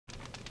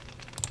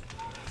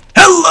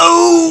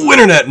Hello,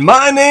 Internet!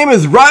 My name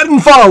is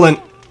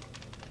RydenFallen!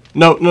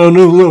 No,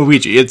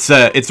 Luigi. It's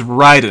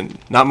Ryden,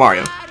 not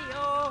Mario.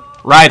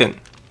 Ryden.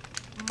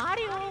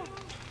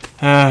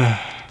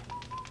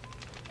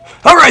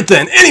 Alright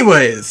then,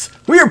 anyways!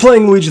 We are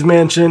playing Luigi's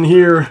Mansion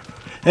here,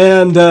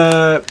 and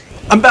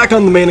I'm back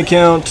on the main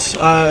account,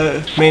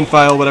 main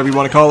file, whatever you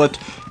want to call it,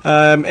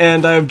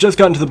 and I've just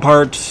gotten to the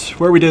part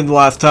where we did the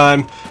last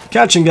time,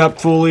 catching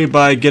up fully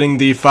by getting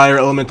the fire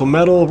elemental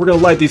metal. We're going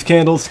to light these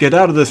candles to get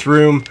out of this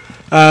room.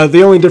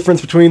 The only difference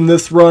between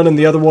this run and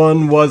the other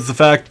one was the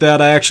fact that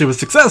I actually was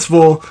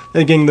successful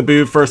in getting the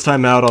boo first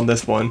time out on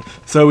this one.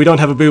 So we don't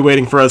have a boo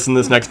waiting for us in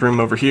this next room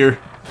over here.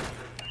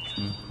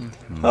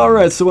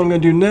 Alright, so what I'm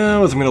going to do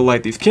now is I'm going to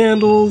light these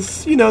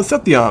candles, you know,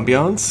 set the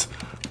ambiance.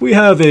 We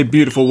have a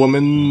beautiful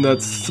woman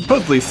that's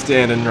supposedly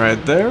standing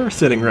right there,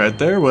 sitting right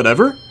there,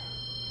 whatever.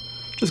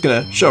 Just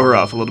going to show her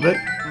off a little bit.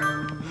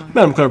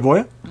 Madame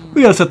Clairvoyant,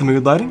 we got to set the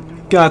mood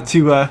lighting. Got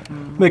to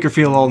make her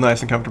feel all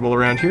nice and comfortable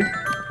around here.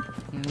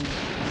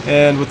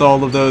 And with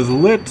all of those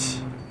lit,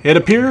 it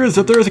appears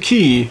that there is a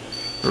key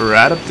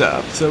right up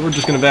top. So we're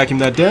just going to vacuum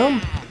that down,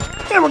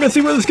 and we're going to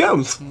see where this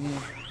goes.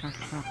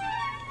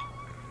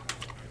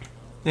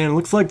 And it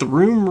looks like the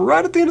room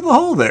right at the end of the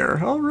hall there.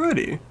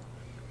 Alrighty.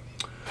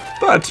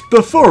 But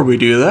before we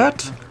do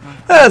that,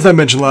 as I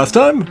mentioned last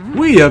time,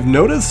 we have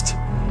noticed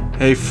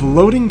a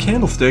floating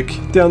candlestick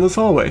down this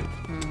hallway.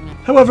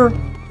 However,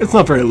 it's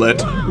not very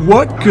lit.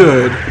 What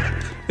good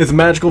is a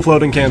magical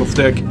floating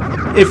candlestick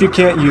if you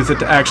can't use it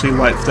to actually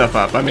light stuff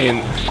up? I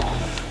mean,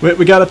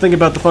 we gotta think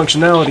about the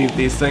functionality of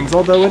these things,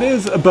 although it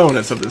is a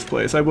bonus of this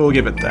place, I will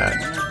give it that.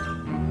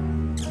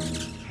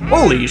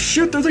 Holy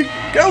shoot, there's a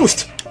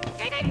ghost!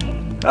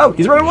 Oh,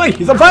 he's running away!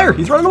 He's on fire!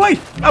 He's running away!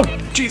 Oh,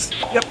 jeez.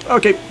 Yep,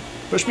 okay.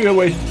 Push me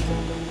away.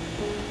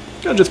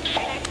 Gonna just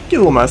get a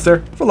little mouse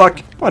there. For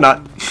luck. Why not?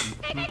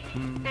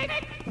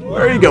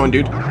 Where are you going,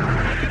 dude?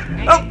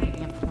 Oh!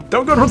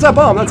 Don't go towards that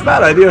bomb. That's a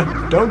bad idea.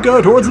 Don't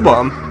go towards the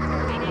bomb.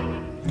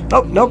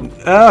 Oh, nope.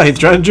 Ah, he's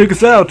trying to juke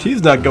us out.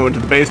 He's not going to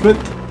the basement.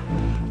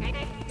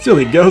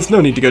 Silly ghost.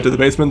 No need to go to the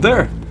basement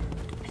there.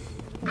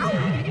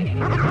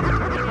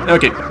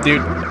 Okay,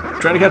 dude.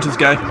 Trying to catch this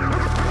guy.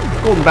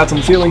 Golden bats on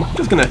the ceiling.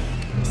 Just gonna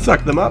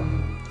suck them up.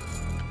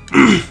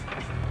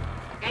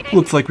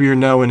 Looks like we are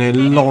now in a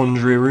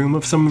laundry room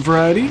of some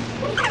variety.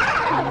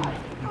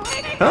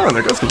 Oh, and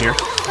there are ghosts in here.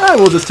 I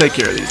will just take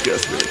care of these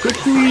ghosts really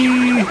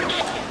quickly.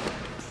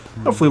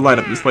 Hopefully light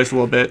up this place a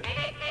little bit.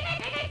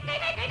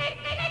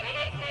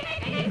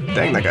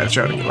 Dang, that guy's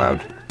shouting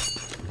loud.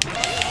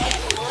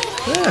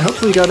 Yeah,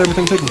 hopefully he got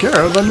everything taken care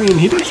of. I mean,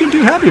 he didn't seem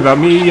too happy about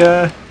me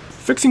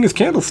fixing his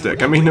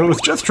candlestick. I mean, it was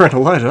just trying to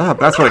light it up.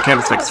 That's what a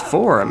candlestick's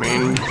for. I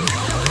mean,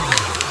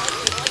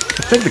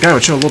 I think the guy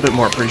would show a little bit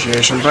more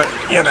appreciation, but,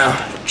 you know,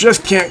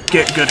 just can't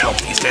get good help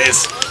these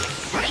days.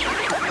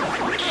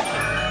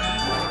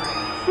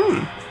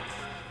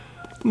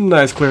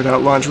 Nice cleared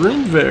out laundry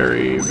room.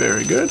 Very,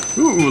 very good.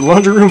 Ooh,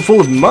 laundry room full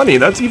of money.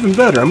 That's even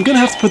better. I'm gonna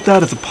have to put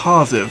that as a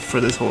positive for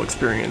this whole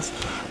experience.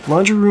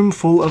 Laundry room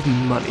full of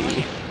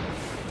money.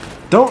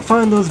 Don't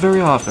find those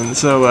very often,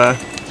 so,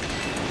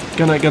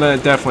 gonna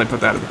definitely put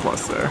that as a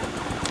plus there.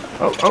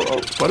 Oh,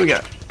 what do we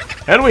got?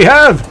 And we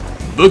have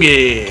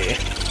Boogie!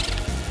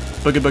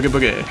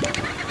 Boogie.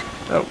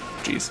 Oh,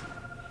 jeez.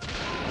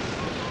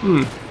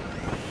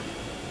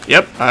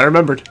 Yep, I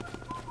remembered.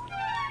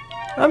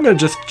 I'm gonna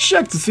just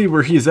check to see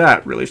where he's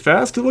at really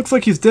fast. It looks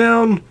like he's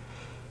down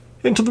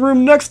into the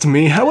room next to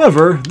me.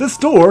 However, this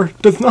door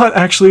does not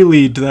actually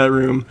lead to that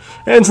room.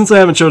 And since I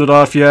haven't showed it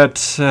off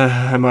yet,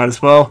 I might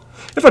as well.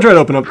 If I try to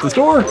open up this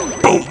door,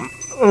 boom!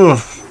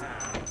 Ugh.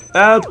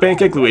 That's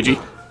Pancake Luigi.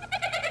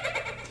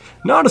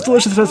 Not as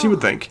delicious as you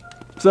would think.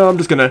 So I'm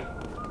just gonna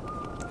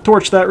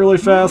torch that really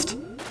fast.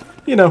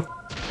 You know,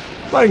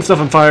 lighting stuff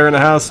on fire in a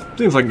house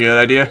seems like a good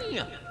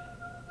idea.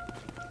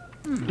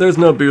 There's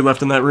no boo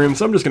left in that room,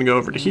 so I'm just gonna go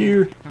over to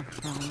here.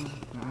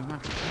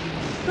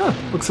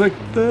 Oh, looks like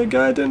the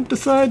guy didn't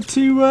decide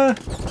to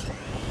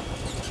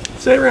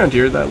stay around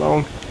here that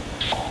long.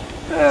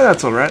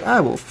 That's alright,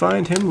 I will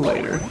find him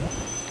later.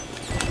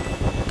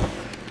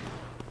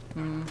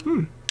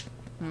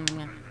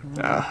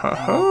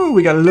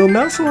 We got a little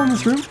mouse hole in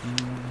this room.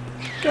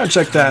 Gotta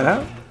check that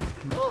out.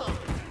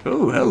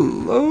 Oh,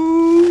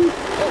 hello.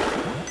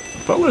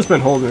 Butler's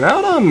been holding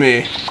out on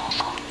me.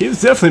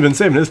 He's definitely been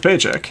saving his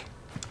paycheck.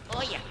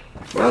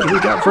 What do we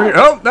got for you?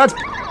 Oh, that's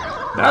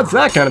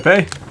that kind of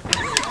pay.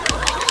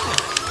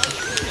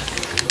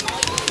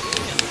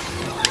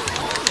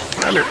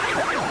 Come here.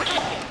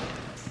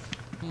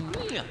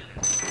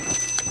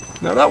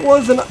 Now that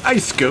was an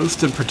ice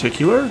ghost in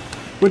particular,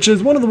 which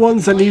is one of the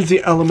ones that needs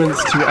the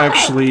elements to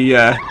actually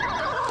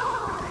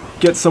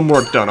get some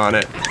work done on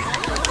it.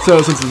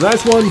 So since it's a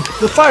nice one,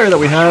 the fire that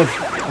we have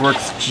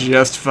works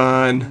just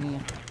fine.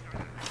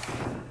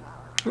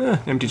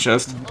 Empty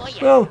chest.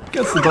 Well,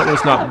 guess the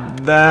butler's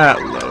not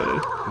that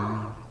loaded.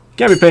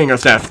 Can't be paying our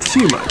staff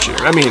too much here.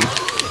 I mean,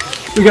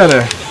 we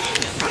gotta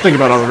think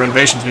about all the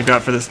renovations we've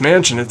got for this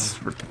mansion.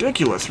 It's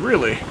ridiculous,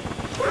 really.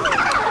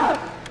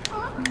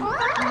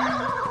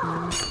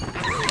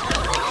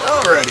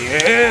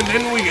 And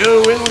in we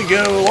go, in we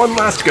go. One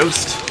last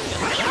ghost.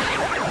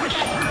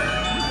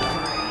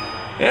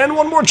 And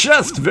one more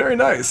chest. Very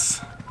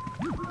nice.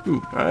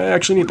 Ooh, I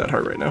actually need that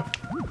heart right now.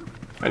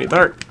 I need the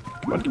heart.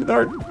 Come on, give me the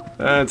heart.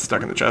 It's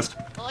stuck in the chest.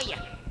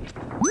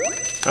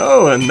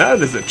 Oh, and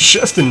that is a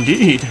chest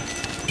indeed.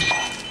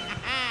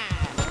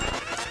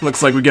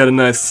 Looks like we got a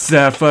nice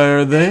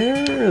sapphire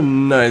there, a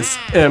nice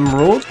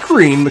emerald,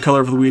 green, the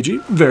color of Luigi,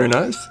 very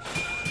nice,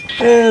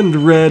 and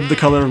red, the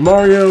color of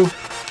Mario,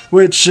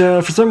 which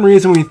for some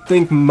reason we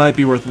think might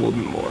be worth a little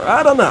bit more.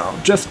 I don't know,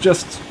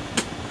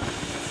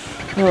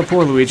 oh,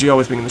 poor Luigi,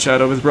 always being in the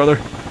shadow of his brother.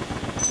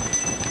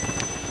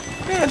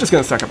 Yeah, just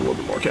gonna stack up a little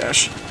bit more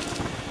cash.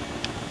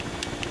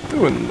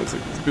 Ooh, and looks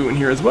like there's Boo in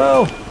here as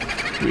well.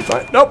 Can we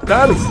find? Nope,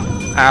 that is.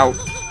 Ow,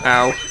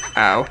 ow,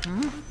 ow.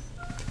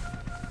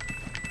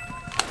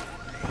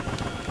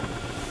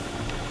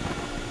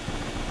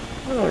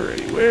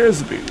 Alrighty,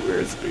 where's Boo?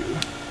 Where's Boo?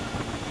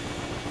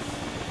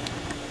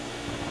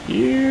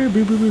 Here,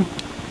 Boo, Boo, Boo.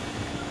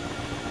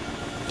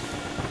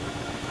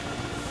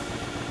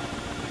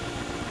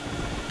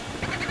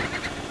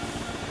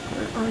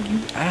 Where are you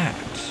at?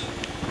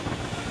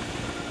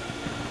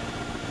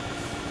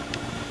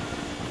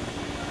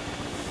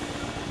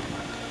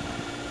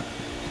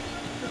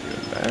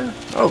 There.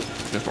 Oh,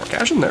 there's more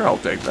cash in there. I'll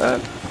take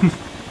that.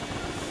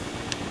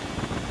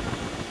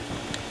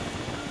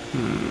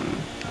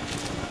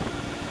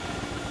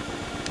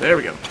 There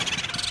we go.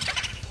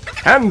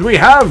 And we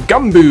have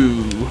Gumbo.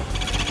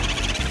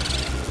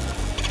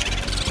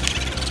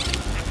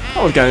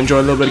 Always gotta enjoy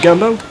a little bit of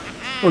Gumbo.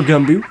 Or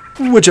Gumbo,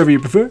 whichever you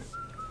prefer.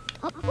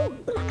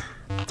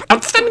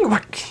 Outstanding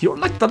work! You're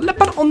like the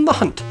leopard on the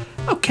hunt.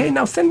 Okay,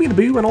 now send me the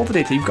Boo and all the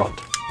data you've got.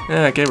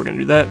 Okay, we're gonna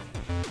do that.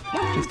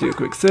 Just do a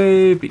quick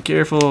save, be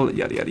careful,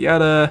 yada yada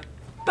yada.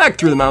 Back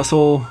through the mouse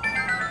hole.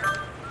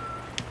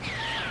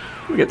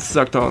 We get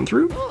sucked on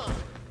through.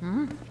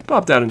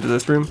 Popped out into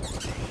this room.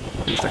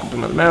 Stuck with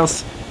another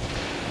mouse.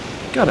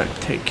 Gotta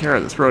take care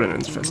of this rodent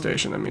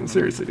infestation. I mean,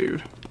 seriously,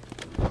 dude.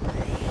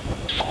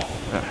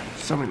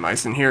 So many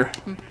mice in here.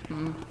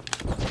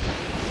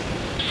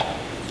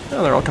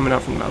 Oh, they're all coming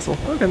out from the mouse hole.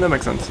 Okay, that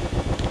makes sense.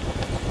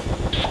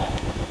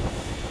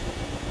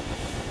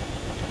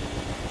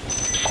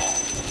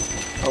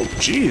 Oh,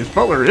 geez,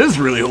 Butler is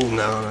really holding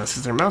out on us.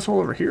 Is there a mouse hole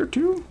over here,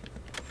 too?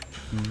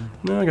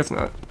 No, I guess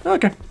not.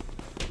 Okay.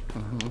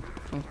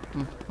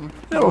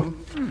 Oh.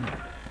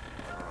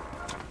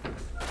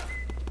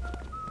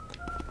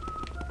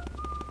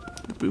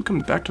 Boo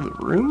coming back to the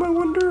room, I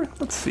wonder?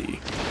 Let's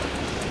see.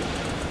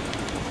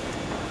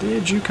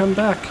 Did you come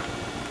back?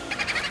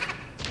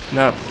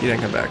 No, he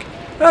didn't come back.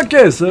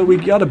 Okay, so we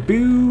got a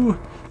Boo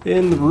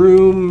in the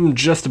room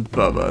just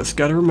above us.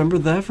 Gotta remember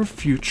that for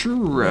future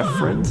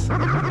reference.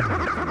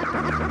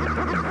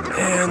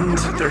 And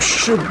there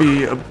should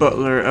be a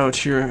Butler out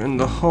here in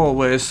the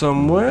hallway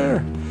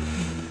somewhere.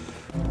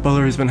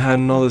 Butler has been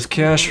hiding all this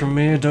cash from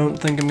me. I don't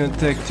think I'm gonna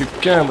take too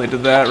kindly to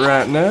that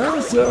right now,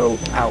 so...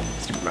 Ow,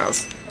 stupid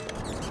mouse.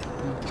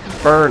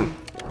 Burn.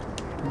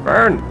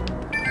 Burn.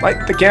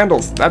 Light the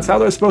candles. That's how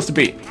they're supposed to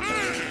be.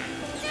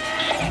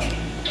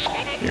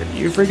 Here,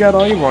 you freak out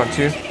all you want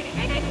to.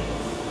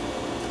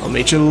 I'll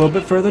meet you a little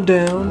bit further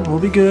down. We'll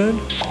be good.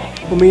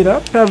 We'll meet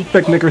up, have a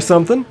picnic or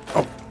something.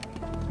 Oh.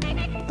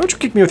 Don't you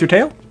kick me with your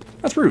tail?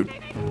 That's rude.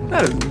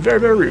 That is very,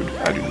 very rude.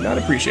 I do not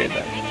appreciate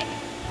that.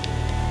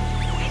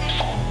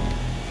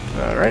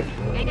 Alright.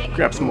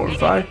 Grab some more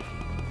fire.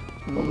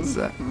 What was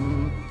that?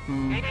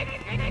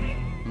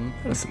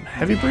 There's some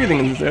heavy breathing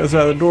on the other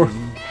side of the door.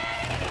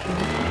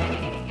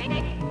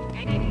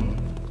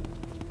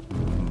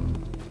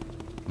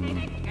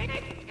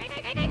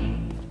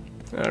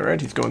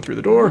 Alright, he's going through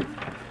the door.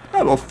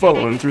 I will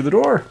follow him through the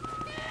door.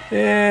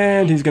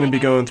 And he's going to be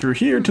going through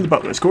here to the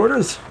butler's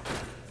quarters.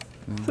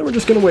 So we're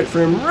just going to wait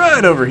for him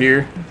right over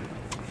here.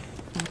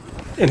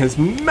 In his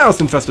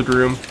mouse-infested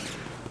room.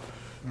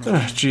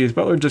 Jeez,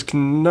 Butler just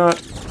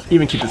cannot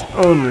even keep his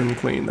own room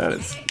clean. That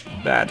is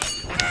bad.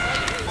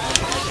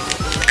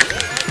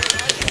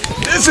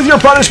 This is your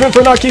punishment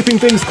for not keeping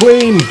things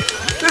clean.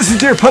 This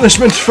is your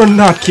punishment for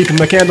not keeping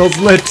the candles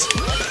lit.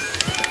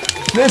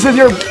 This is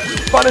your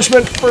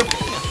punishment for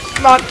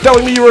not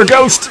telling me you were a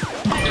ghost.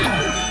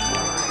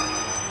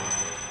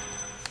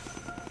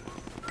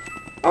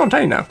 Oh, I'm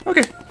tiny now.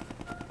 Okay.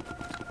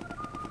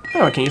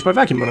 Oh, I can't use my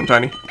vacuum when I'm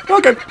tiny.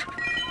 Okay.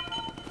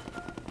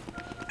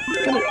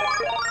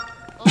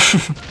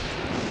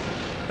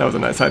 That was a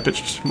nice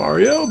high-pitched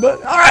Mario, but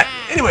alright.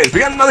 Anyways, we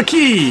got another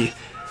key.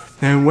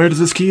 And where does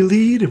this key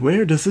lead?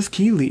 Where does this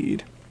key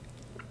lead?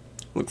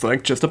 Looks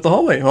like just up the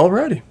hallway.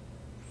 Alrighty.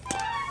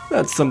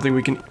 That's something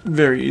we can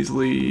very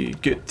easily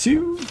get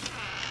to.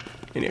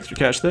 Any extra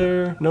cash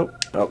there? Nope.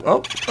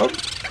 Oh.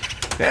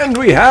 And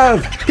we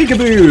have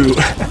Peekaboo!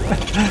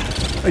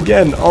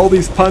 Again, all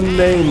these pun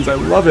names. I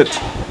love it.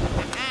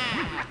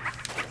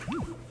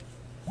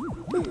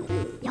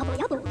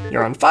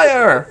 You're on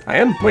fire! I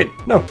am? Wait,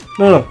 no.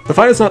 The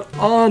fire's not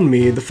on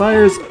me. The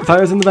fire's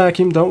in the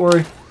vacuum, don't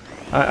worry.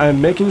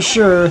 I'm making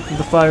sure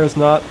the fire's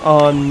not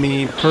on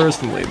me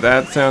personally.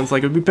 That sounds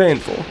like it would be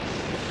painful.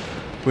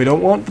 We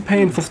don't want the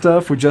painful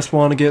stuff. We just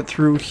want to get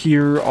through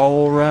here.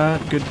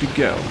 Alright, good to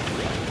go.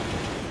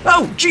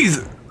 Oh,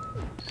 Jesus!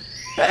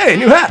 Hey,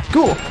 new hat!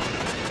 Cool!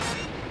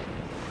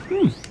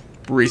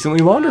 Recently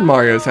laundered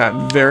Mario's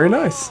hat. Very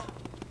nice.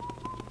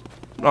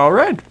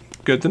 Alright,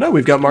 good to know.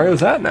 We've got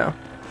Mario's hat now.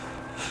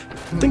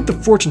 I think the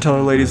fortune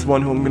teller lady is the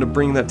one who I'm going to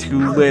bring that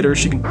to later.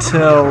 She can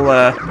tell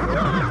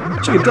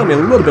me a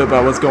little bit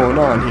about what's going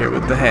on here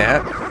with the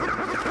hat.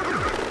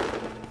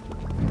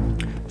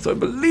 So I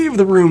believe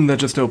the room that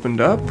just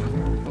opened up,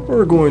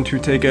 we're going to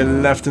take a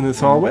left in this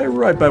hallway,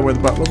 right by where the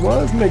butler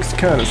was. Makes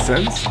kind of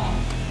sense.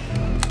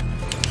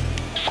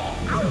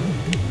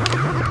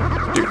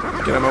 Dude,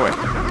 get out of my way.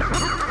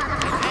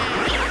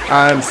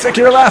 I'm sick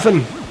here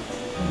laughing.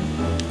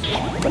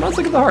 But not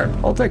sick of the heart.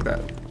 I'll take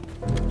that.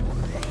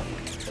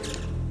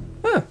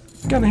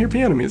 Gotta hear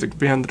piano music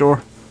behind the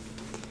door.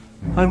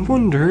 I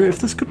wonder if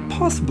this could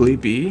possibly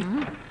be...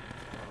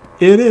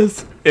 It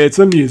is. It's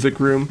a music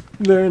room.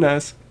 Very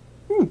nice.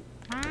 Ooh.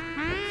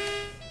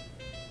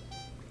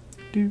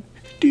 Do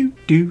do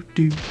do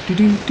do do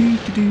do do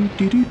do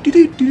do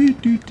do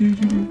do do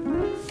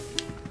do.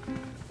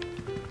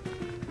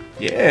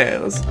 Yeah,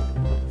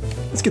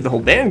 let's get the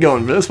whole band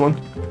going for this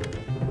one.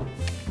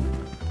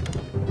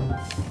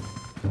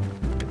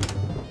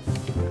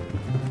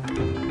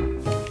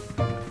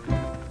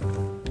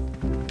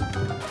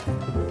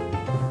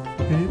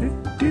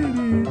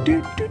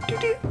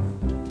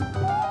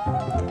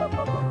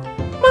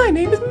 My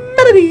name is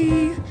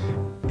Melody.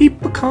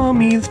 People call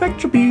me the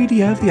spectral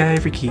beauty of the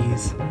Ivory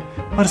Keys.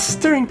 What a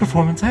stirring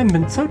performance. I haven't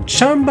been so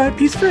charmed by a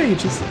piece for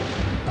ages.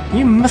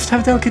 You must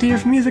have a delicate ear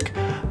for music.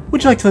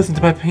 Would you like to listen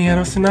to my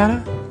piano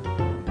sonata?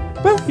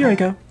 Well, here I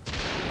go.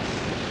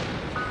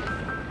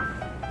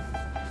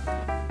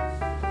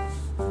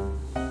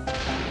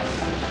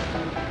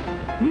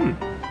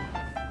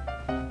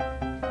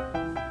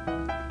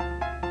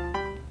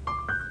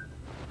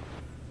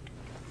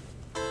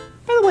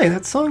 By the way,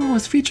 that song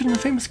was featured in a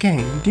famous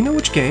game. Do you know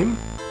which game?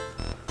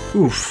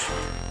 Oof.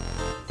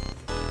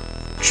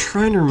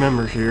 Trying to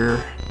remember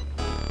here.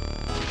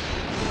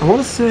 I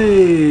want to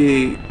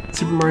say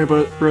Super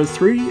Mario Bros.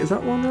 3. Is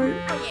that one right?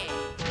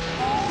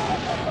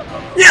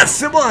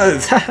 Yes, it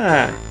was!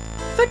 Haha!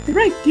 Exactly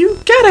right, you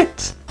got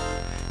it!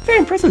 Very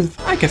impressive.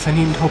 I guess I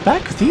needn't hold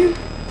back with you.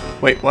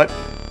 Wait, what?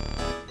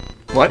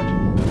 What?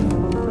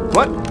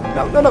 What?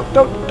 No, no, no,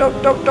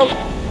 don't.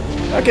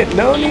 Okay,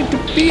 no need to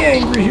be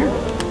angry here.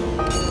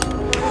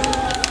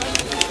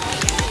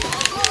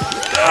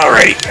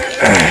 Alrighty.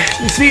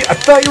 You see, I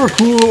thought you were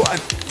cool. I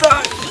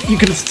thought you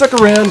could have stuck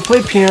around,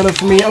 played piano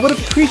for me. I would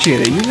have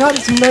appreciated it. You got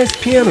some nice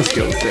piano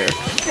skills there.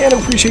 And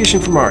appreciation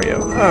for Mario.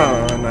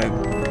 Oh, and I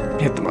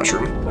hit the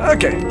mushroom.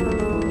 Okay.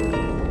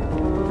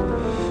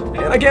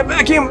 And I can't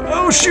vacuum.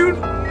 Oh, shoot.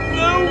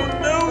 No.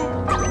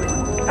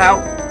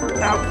 Ow.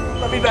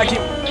 Let me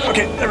vacuum.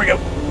 Okay, there we go.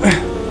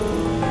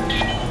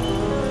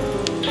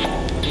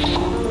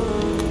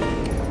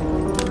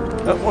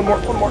 Oh, one more.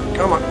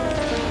 Come on.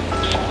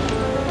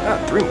 Ah,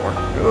 3 more.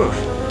 Oof.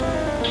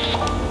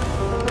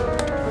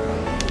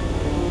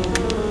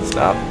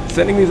 Stop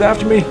sending these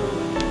after me.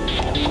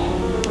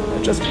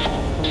 Just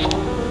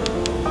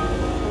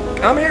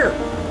come here.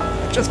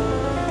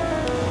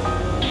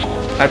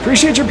 I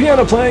appreciate your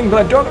piano playing,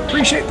 but I don't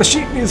appreciate the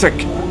sheet music.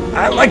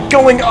 I like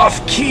going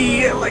off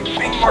key. I like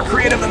being more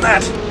creative than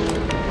that.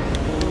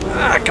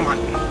 Ah, come on.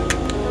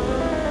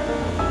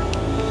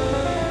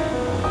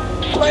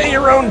 Play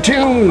your own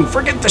tune.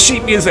 Forget the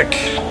sheet music.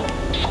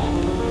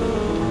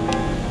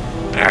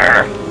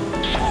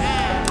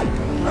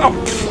 Oh,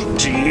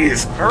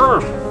 jeez.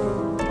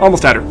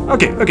 Almost had her.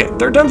 Okay.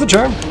 Third time's a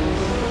charm.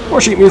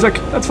 More sheet music.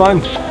 That's fine.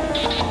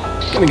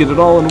 Gonna get it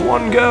all in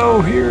one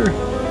go here.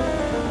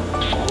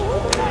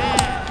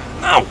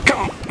 Oh,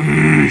 come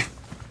on.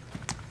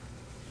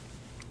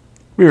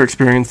 We are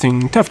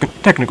experiencing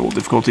technical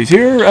difficulties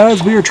here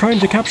as we are trying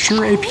to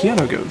capture a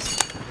piano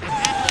ghost.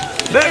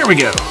 There we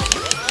go.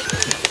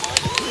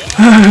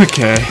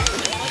 Okay.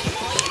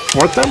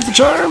 4th time's the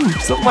charm.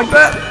 Something like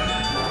that.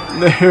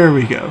 There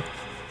we go.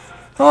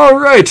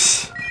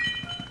 Alright.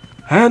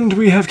 And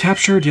we have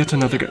captured yet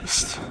another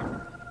ghost.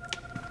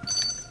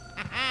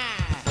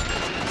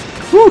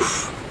 Whew.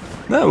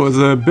 That was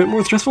a bit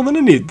more stressful than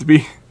it needed to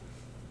be.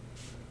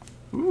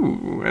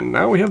 Ooh, and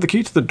now we have the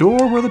key to the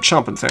door where the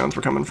chomping sounds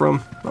were coming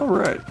from.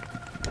 Alright.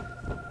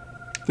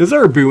 Is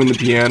there a boo in the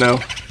piano?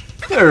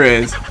 There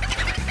is.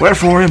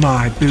 Wherefore am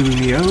I,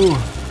 boo-meo?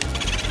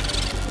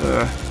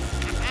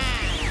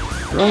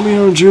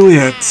 Romeo and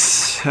Juliet.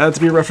 Had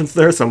to be a reference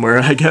there somewhere,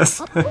 I guess.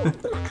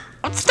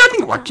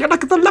 Outstanding work. You're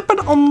like the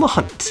leopard on the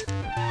hunt.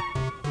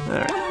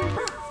 Alright.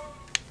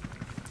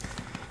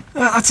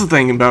 That's the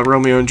thing about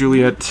Romeo and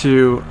Juliet,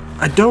 too.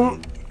 I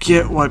don't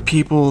get why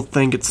people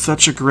think it's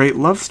such a great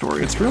love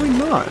story. It's really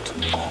not.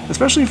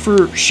 Especially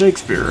for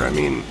Shakespeare. I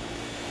mean,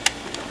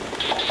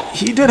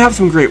 he did have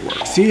some great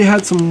works. He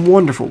had some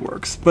wonderful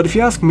works. But if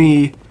you ask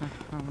me,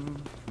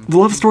 the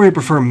love story I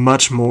prefer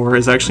much more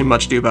is actually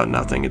Much Ado About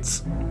Nothing.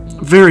 It's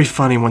very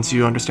funny once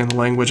you understand the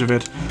language of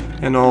it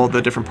and all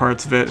the different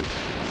parts of it.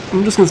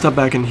 I'm just gonna step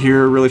back in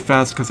here really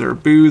fast because there are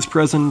boos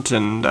present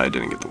and I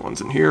didn't get the ones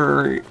in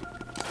here.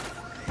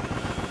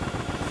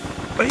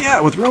 But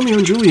yeah, with Romeo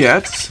and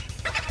Juliet,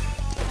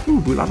 ooh,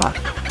 boo la la.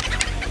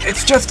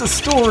 It's just a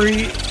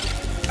story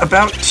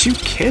about two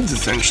kids,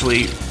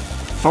 essentially,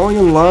 falling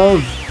in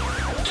love,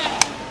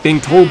 being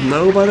told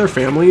no by their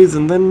families,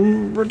 and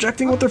then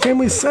rejecting what their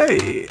families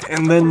say,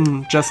 and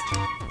then just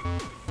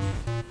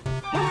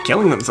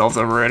killing themselves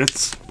over it.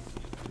 It's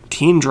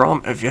teen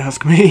drama, if you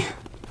ask me.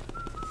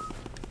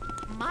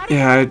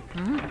 Yeah,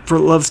 for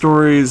love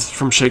stories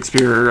from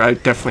Shakespeare, I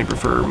definitely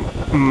prefer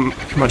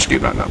Much Ado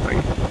About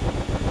Nothing.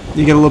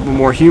 You get a little bit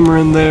more humor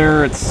in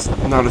there, it's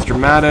not as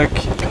dramatic,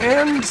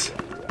 and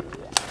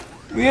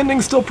the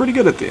ending's still pretty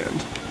good at the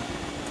end.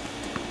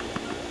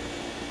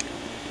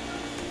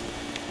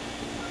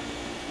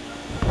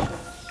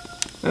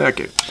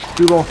 Okay,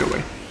 do the walk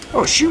away.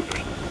 Oh shoot!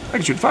 I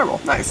can shoot a fireball,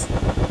 nice.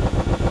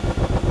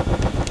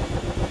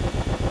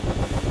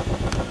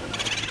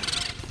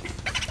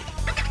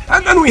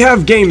 And then we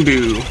have Game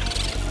Boo.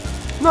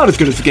 Not as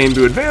good as the Game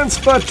Boo Advance,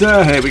 but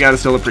hey, we gotta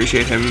still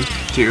appreciate him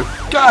too.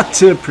 Got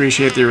to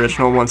appreciate the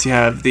original once you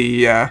have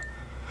the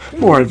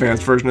more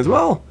advanced version as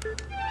well.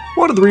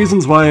 One of the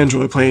reasons why I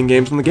enjoy playing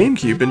games on the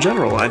GameCube in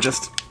general.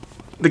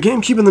 The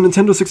GameCube and the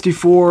Nintendo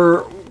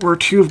 64 were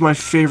two of my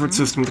favorite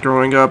systems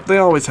growing up. They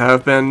always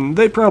have been.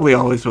 They probably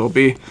always will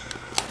be.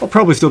 I'll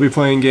probably still be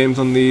playing games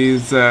on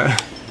these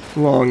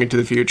long into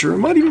the future. I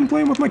might even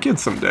play them with my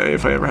kids someday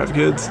if I ever have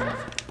kids.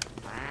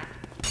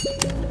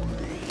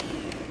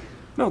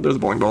 Oh, there's a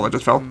bowling ball that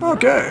just fell.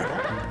 Okay.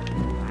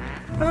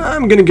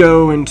 I'm gonna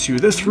go into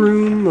this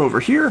room over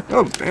here.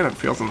 Oh, man, it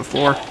feels on the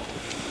floor.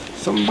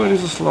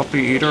 Somebody's a sloppy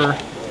eater.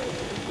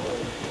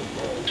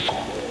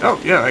 Oh,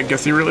 yeah, I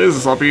guess he really is a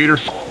sloppy eater.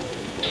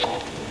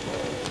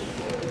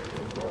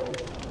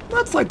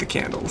 Let's light the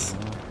candles.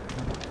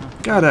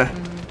 Gotta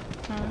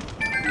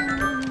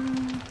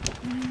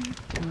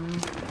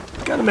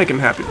make him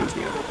happy with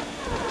me.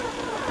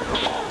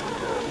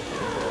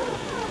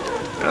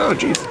 Oh,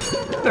 jeez.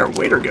 They're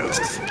waiter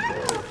ghosts.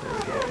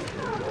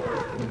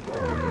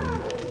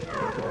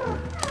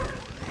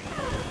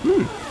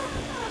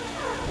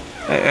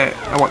 Hey,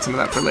 I want some of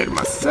that for later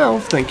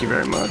myself. Thank you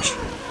very much.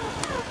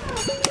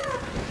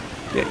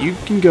 Yeah, you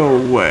can go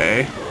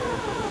away.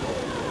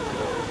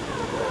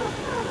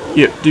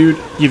 Yeah, dude,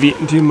 you've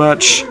eaten too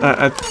much.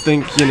 I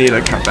think you need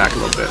to cut back a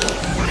little bit.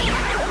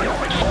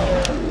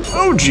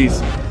 Oh,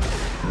 jeez.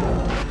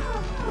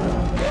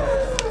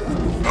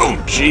 Oh,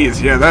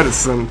 jeez. Yeah, that is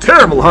some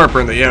terrible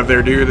heartburn that you have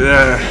there, dude.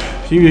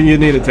 You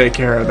need to take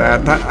care of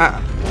that.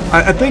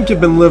 I think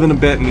you've been living a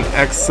bit in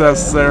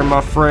excess there,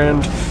 my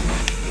friend.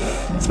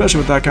 Especially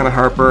with that kind of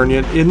heartburn.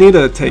 You need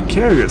to take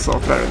care of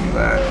yourself better than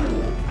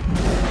that.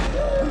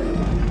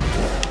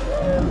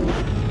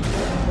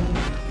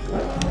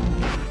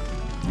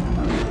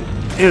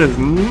 It is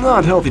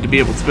not healthy to be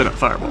able to spit up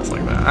fireballs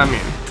like that. I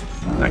mean,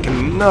 that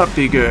cannot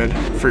be good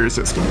for your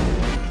system.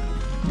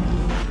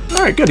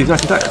 Alright, good, he's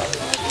nice and tired.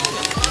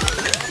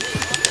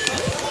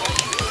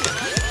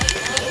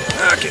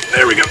 Okay,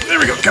 there we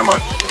go, come on.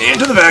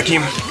 Into the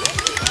vacuum.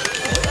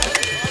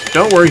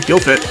 Don't worry, you'll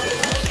fit.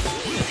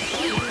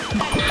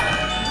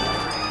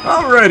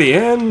 Alrighty,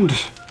 and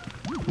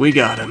we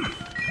got him.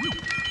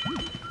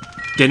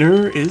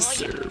 Dinner is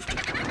served.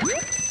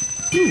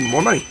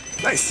 More money.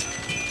 Nice.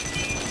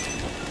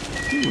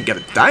 We got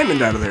a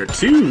diamond out of there,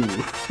 too.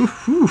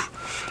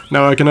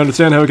 Now I can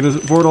understand how we can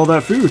afford all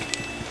that food.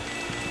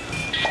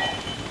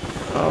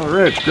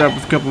 Alright, grab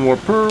a couple more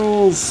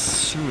pearls,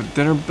 some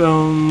dinner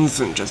bones,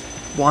 and just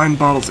wine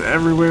bottles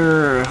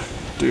everywhere.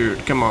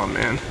 Dude, come on,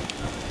 man.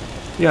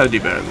 You gotta do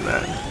better than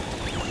that.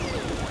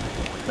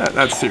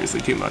 That's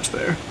seriously too much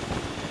there.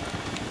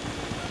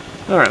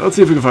 Alright, let's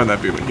see if we can find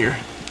that boom in here.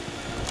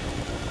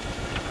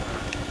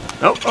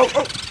 Oh!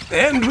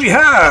 And we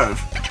have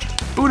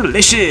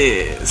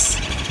Boodalicious!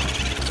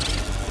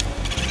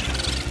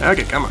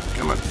 Okay, come on.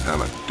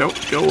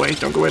 Don't go away,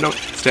 don't.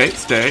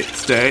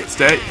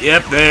 Stay.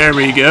 Yep, there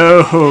we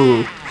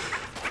go!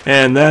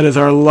 And that is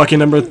our lucky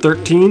number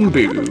 13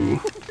 boo.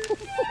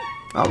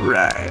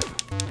 Alright.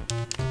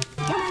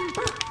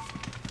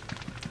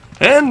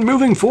 And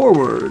moving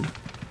forward.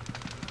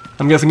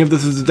 I'm guessing if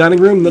this is the dining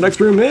room, the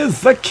next room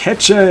is the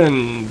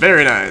kitchen!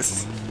 Very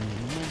nice.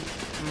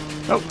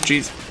 Oh,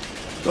 jeez.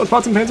 Those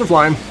pots and pans are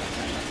flying.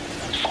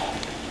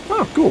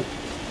 Oh, cool.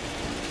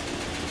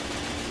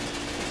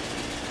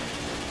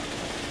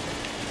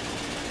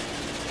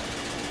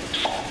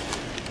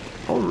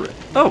 Alright.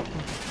 Oh!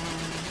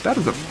 That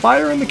is a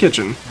fire in the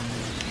kitchen.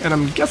 And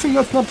I'm guessing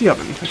that's not the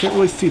oven. I can't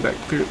really see that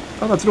clearly.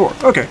 Oh, that's a door.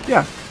 Okay,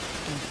 yeah.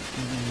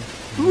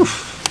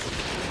 Oof.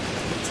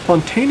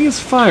 Spontaneous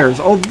fires.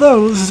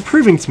 Although, this is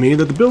proving to me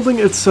that the building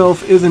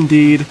itself is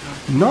indeed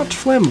not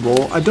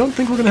flammable. I don't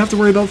think we're going to have to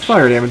worry about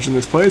fire damage in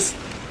this place.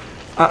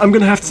 I'm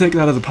going to have to take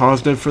that as a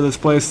positive for this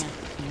place.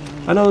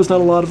 I know there's not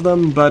a lot of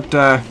them, but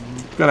gotta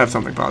have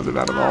something positive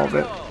out of all of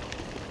it.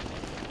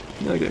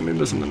 Okay, maybe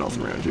there's something else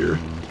around here.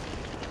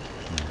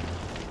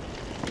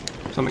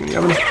 Something in the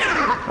oven.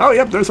 Oh,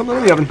 yep, there's something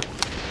in the oven.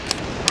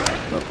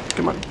 Oh,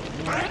 come on.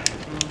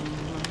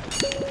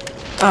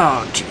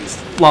 Oh,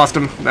 jeez. Lost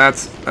him.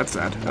 That's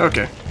sad.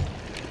 Okay.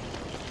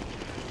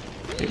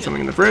 Need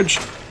something in the fridge.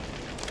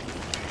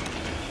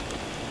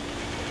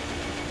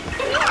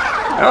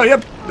 Oh,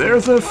 yep,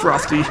 there's a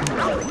Frosty.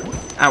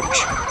 Ouch.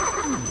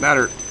 That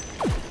hurt.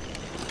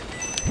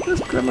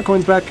 Just grab my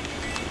coins back.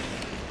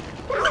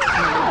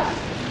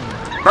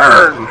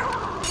 Burn!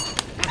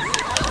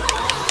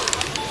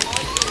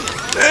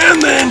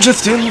 And then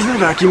just into the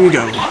vacuum we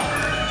go.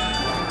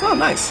 Oh,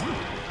 nice.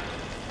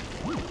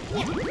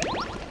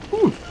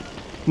 Ooh.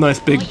 Nice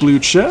big blue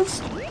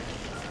chest.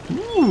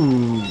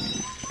 Ooh.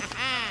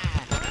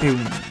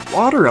 A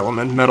water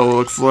element medal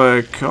looks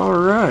like.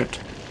 Alright.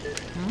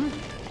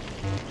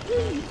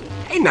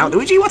 Hey now,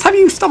 Luigi, what have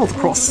you stumbled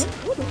across?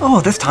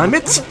 Oh, this time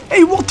it's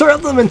a water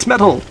element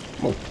medal.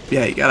 Well,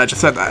 yeah, I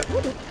just said that.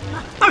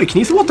 Now you can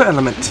use a water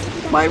element.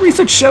 My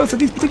research shows that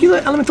these particular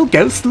elemental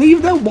ghosts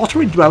leave their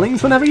watery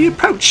dwellings whenever you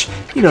approach.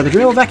 You know the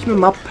drill, vacuum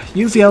them up,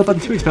 use the L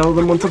button to expel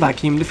them once they're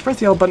vacuumed. If you press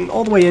the L button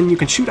all the way in, you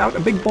can shoot out a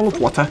big ball of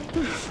water.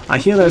 I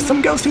hear there's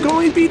some ghosts who can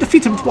only be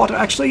defeated with water.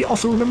 Actually,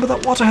 also remember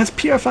that water has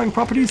purifying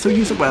properties, so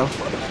use it well.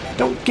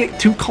 Don't get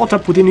too caught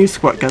up with your new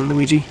squirt gun,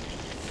 Luigi.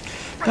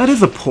 That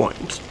is a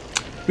point.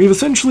 We've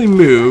essentially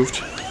moved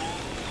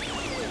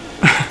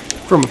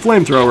from a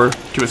flamethrower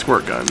to a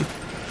squirt gun.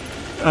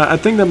 I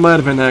think that might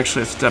have been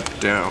actually a step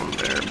down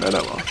there, but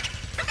oh well.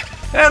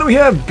 And we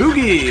have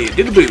Boogie!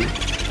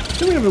 Didaboo!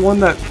 Didn't we have one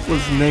that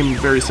was named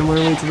very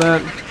similarly to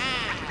that?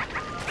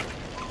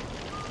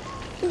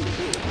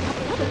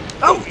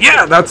 Oh,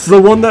 yeah! That's the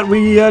one that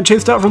we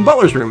chased out from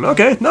Butler's room.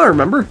 Okay, now I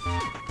remember.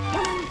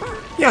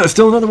 Yeah, there's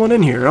still another one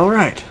in here.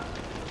 Alright.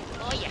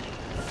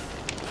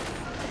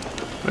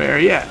 Where are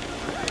you at?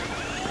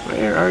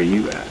 Where are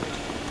you at?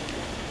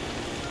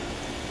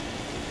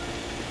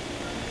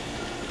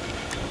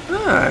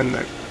 Ah, in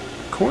the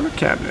corner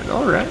cabinet.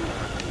 Alright.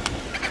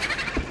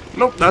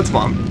 Nope, that's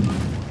bomb.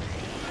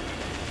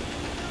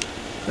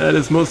 That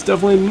is most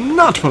definitely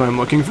not what I'm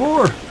looking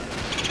for.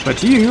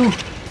 But you...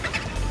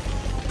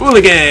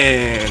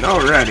 Hooligan!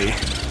 Alrighty.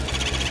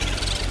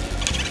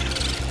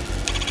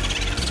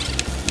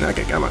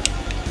 Okay, come on.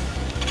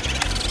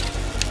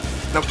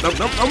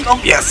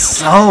 Nope.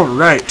 Yes!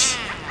 Alright.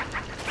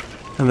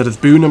 And that is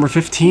Boo number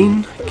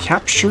 15,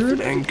 captured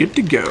and good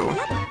to go.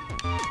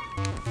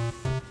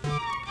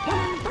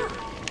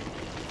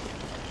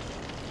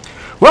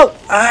 Well,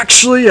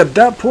 actually, at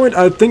that point,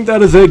 I think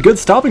that is a good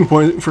stopping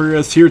point for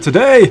us here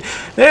today.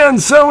 And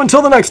so,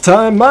 until the next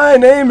time, my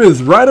name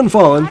is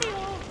RydenFallen.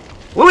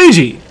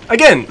 Luigi!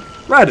 Again,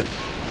 Ryden.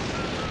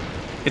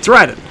 It's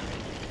Ryden,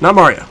 not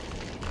Mario.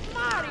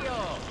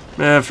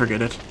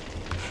 Forget it.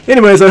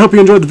 Anyways, I hope you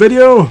enjoyed the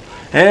video.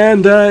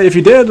 And if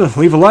you did,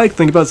 leave a like,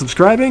 think about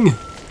subscribing.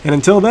 And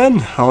until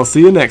then, I'll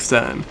see you next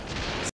time.